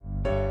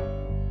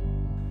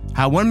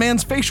How one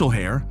man's facial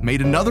hair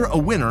made another a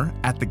winner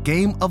at the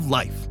game of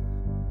life.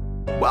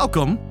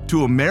 Welcome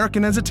to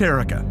American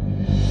Esoterica.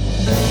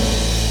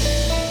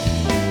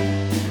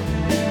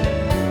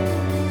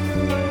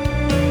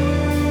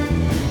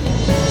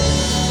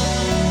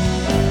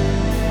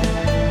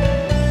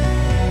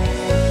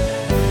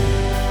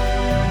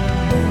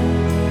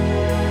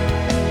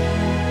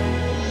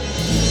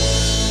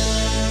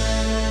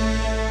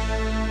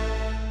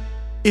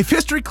 If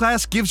history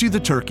class gives you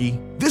the turkey,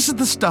 this is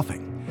the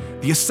stuffing,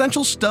 the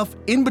essential stuff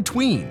in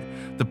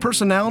between, the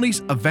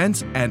personalities,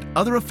 events, and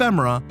other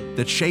ephemera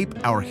that shape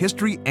our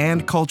history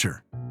and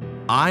culture.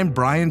 I'm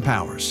Brian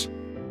Powers.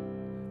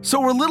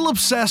 So we're a little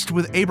obsessed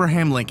with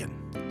Abraham Lincoln.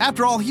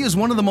 After all, he is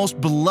one of the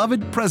most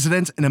beloved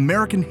presidents in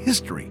American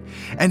history,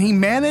 and he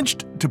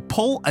managed to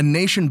pull a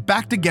nation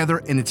back together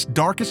in its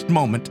darkest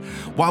moment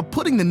while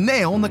putting the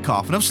nail in the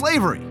coffin of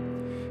slavery.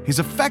 His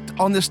effect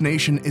on this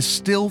nation is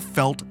still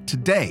felt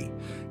today.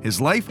 His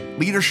life,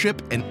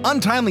 leadership, and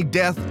untimely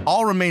death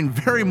all remain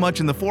very much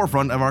in the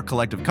forefront of our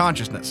collective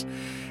consciousness.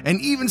 And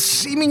even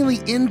seemingly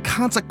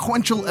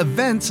inconsequential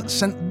events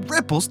sent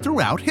ripples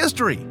throughout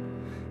history.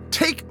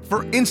 Take,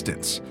 for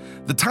instance,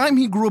 the time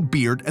he grew a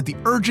beard at the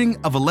urging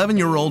of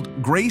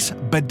 11-year-old Grace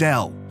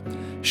Bedell.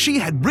 She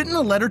had written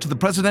a letter to the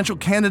presidential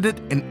candidate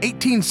in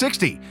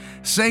 1860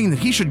 saying that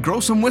he should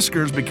grow some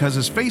whiskers because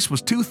his face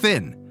was too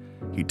thin.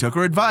 He took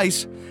her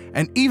advice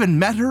and even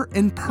met her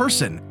in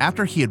person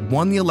after he had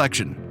won the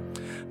election.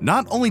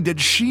 Not only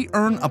did she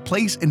earn a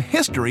place in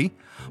history,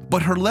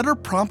 but her letter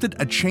prompted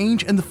a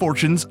change in the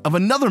fortunes of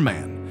another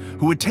man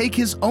who would take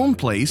his own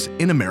place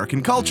in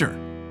American culture.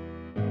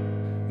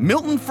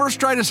 Milton first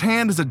tried his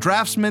hand as a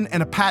draftsman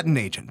and a patent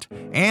agent,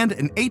 and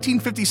in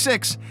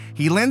 1856,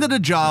 he landed a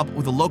job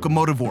with the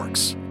locomotive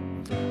works.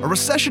 A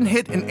recession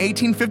hit in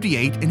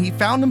 1858 and he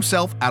found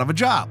himself out of a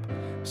job.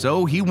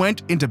 So he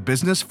went into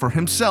business for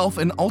himself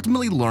and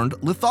ultimately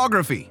learned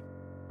lithography.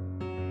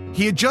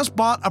 He had just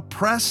bought a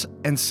press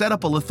and set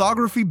up a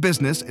lithography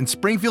business in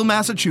Springfield,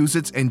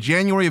 Massachusetts in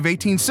January of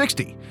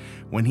 1860,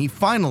 when he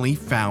finally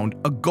found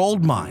a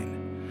gold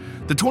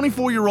mine. The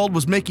 24-year-old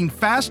was making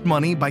fast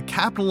money by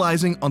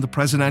capitalizing on the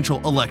presidential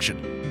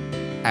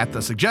election. At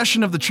the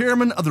suggestion of the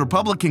chairman of the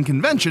Republican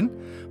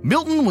convention,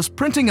 Milton was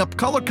printing up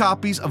color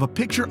copies of a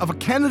picture of a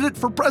candidate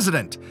for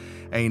president,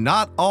 a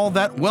not all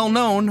that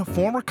well-known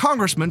former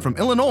congressman from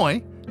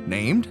Illinois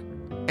named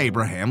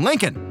Abraham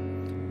Lincoln.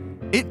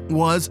 It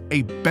was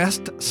a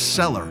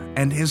bestseller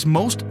and his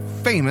most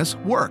famous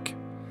work.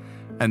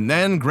 And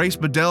then Grace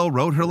Bedell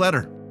wrote her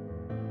letter.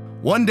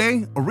 One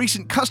day, a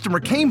recent customer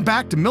came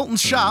back to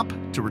Milton's shop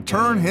to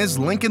return his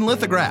Lincoln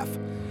lithograph.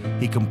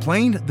 He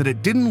complained that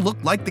it didn't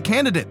look like the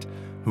candidate,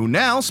 who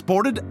now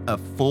sported a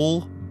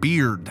full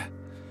beard.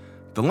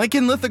 The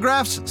Lincoln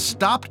lithographs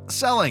stopped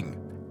selling,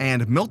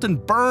 and Milton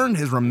burned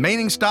his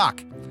remaining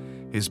stock.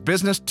 His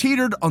business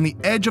teetered on the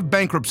edge of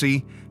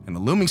bankruptcy, and the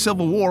looming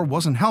Civil War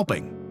wasn't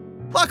helping.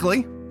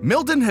 Luckily,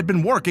 Milton had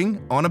been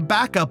working on a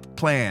backup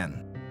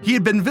plan. He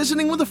had been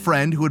visiting with a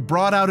friend who had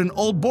brought out an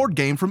old board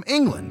game from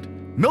England.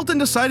 Milton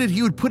decided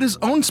he would put his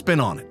own spin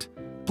on it.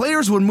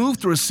 Players would move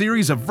through a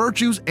series of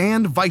virtues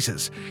and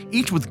vices,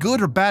 each with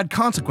good or bad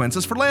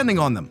consequences for landing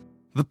on them.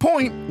 The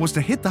point was to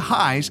hit the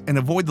highs and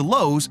avoid the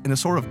lows in a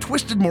sort of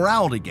twisted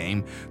morality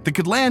game that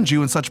could land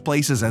you in such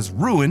places as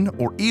ruin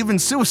or even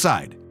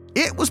suicide.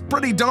 It was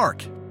pretty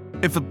dark.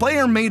 If the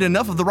player made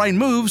enough of the right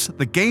moves,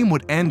 the game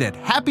would end at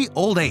happy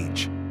old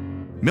age.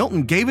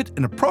 Milton gave it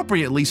an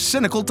appropriately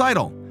cynical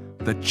title,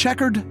 The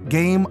Checkered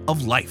Game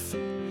of Life.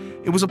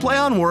 It was a play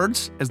on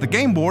words, as the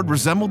game board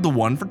resembled the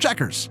one for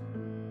checkers.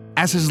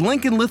 As his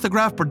Lincoln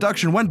lithograph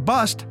production went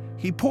bust,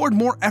 he poured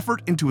more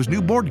effort into his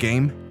new board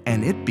game,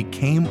 and it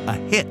became a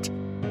hit.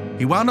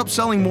 He wound up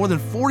selling more than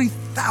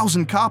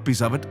 40,000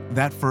 copies of it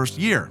that first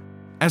year.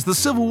 As the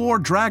Civil War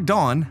dragged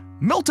on,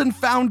 Milton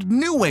found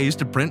new ways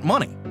to print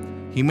money.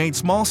 He made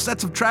small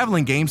sets of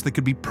traveling games that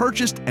could be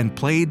purchased and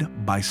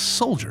played by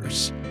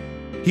soldiers.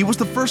 He was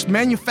the first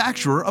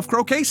manufacturer of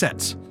croquet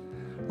sets.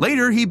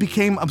 Later, he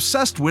became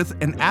obsessed with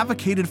and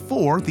advocated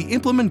for the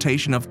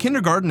implementation of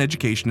kindergarten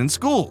education in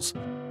schools.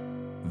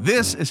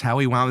 This is how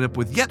he wound up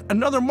with yet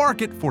another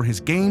market for his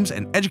games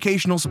and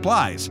educational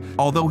supplies,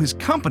 although his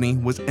company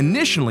was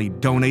initially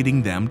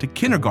donating them to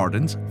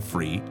kindergartens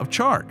free of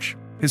charge.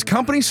 His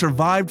company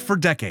survived for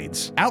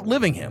decades,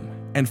 outliving him,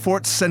 and for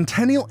its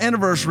centennial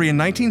anniversary in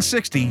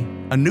 1960,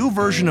 a new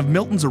version of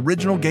Milton's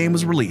original game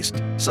was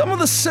released. Some of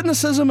the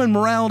cynicism and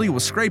morality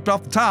was scraped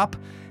off the top,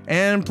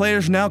 and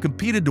players now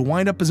competed to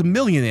wind up as a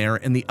millionaire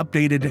in the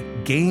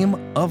updated Game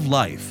of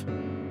Life.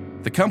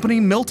 The company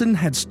Milton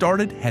had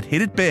started had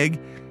hit it big,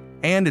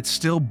 and it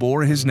still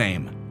bore his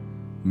name,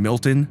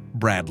 Milton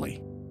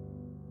Bradley.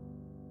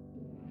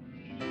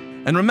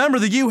 And remember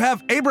that you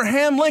have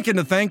Abraham Lincoln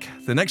to thank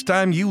the next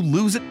time you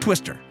lose at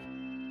Twister.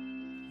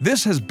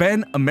 This has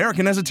been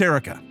American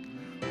Esoterica.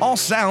 All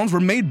sounds were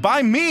made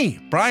by me,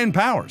 Brian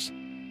Powers.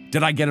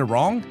 Did I get it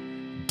wrong?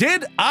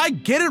 Did I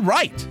get it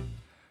right?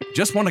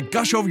 Just want to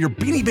gush over your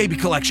Beanie Baby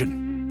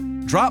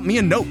collection? Drop me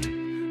a note.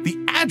 The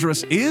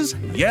address is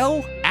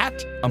yell@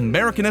 at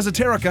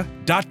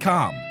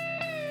AmericanEsoterica.com.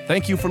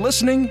 Thank you for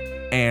listening,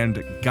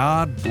 and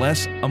God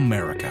bless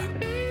America.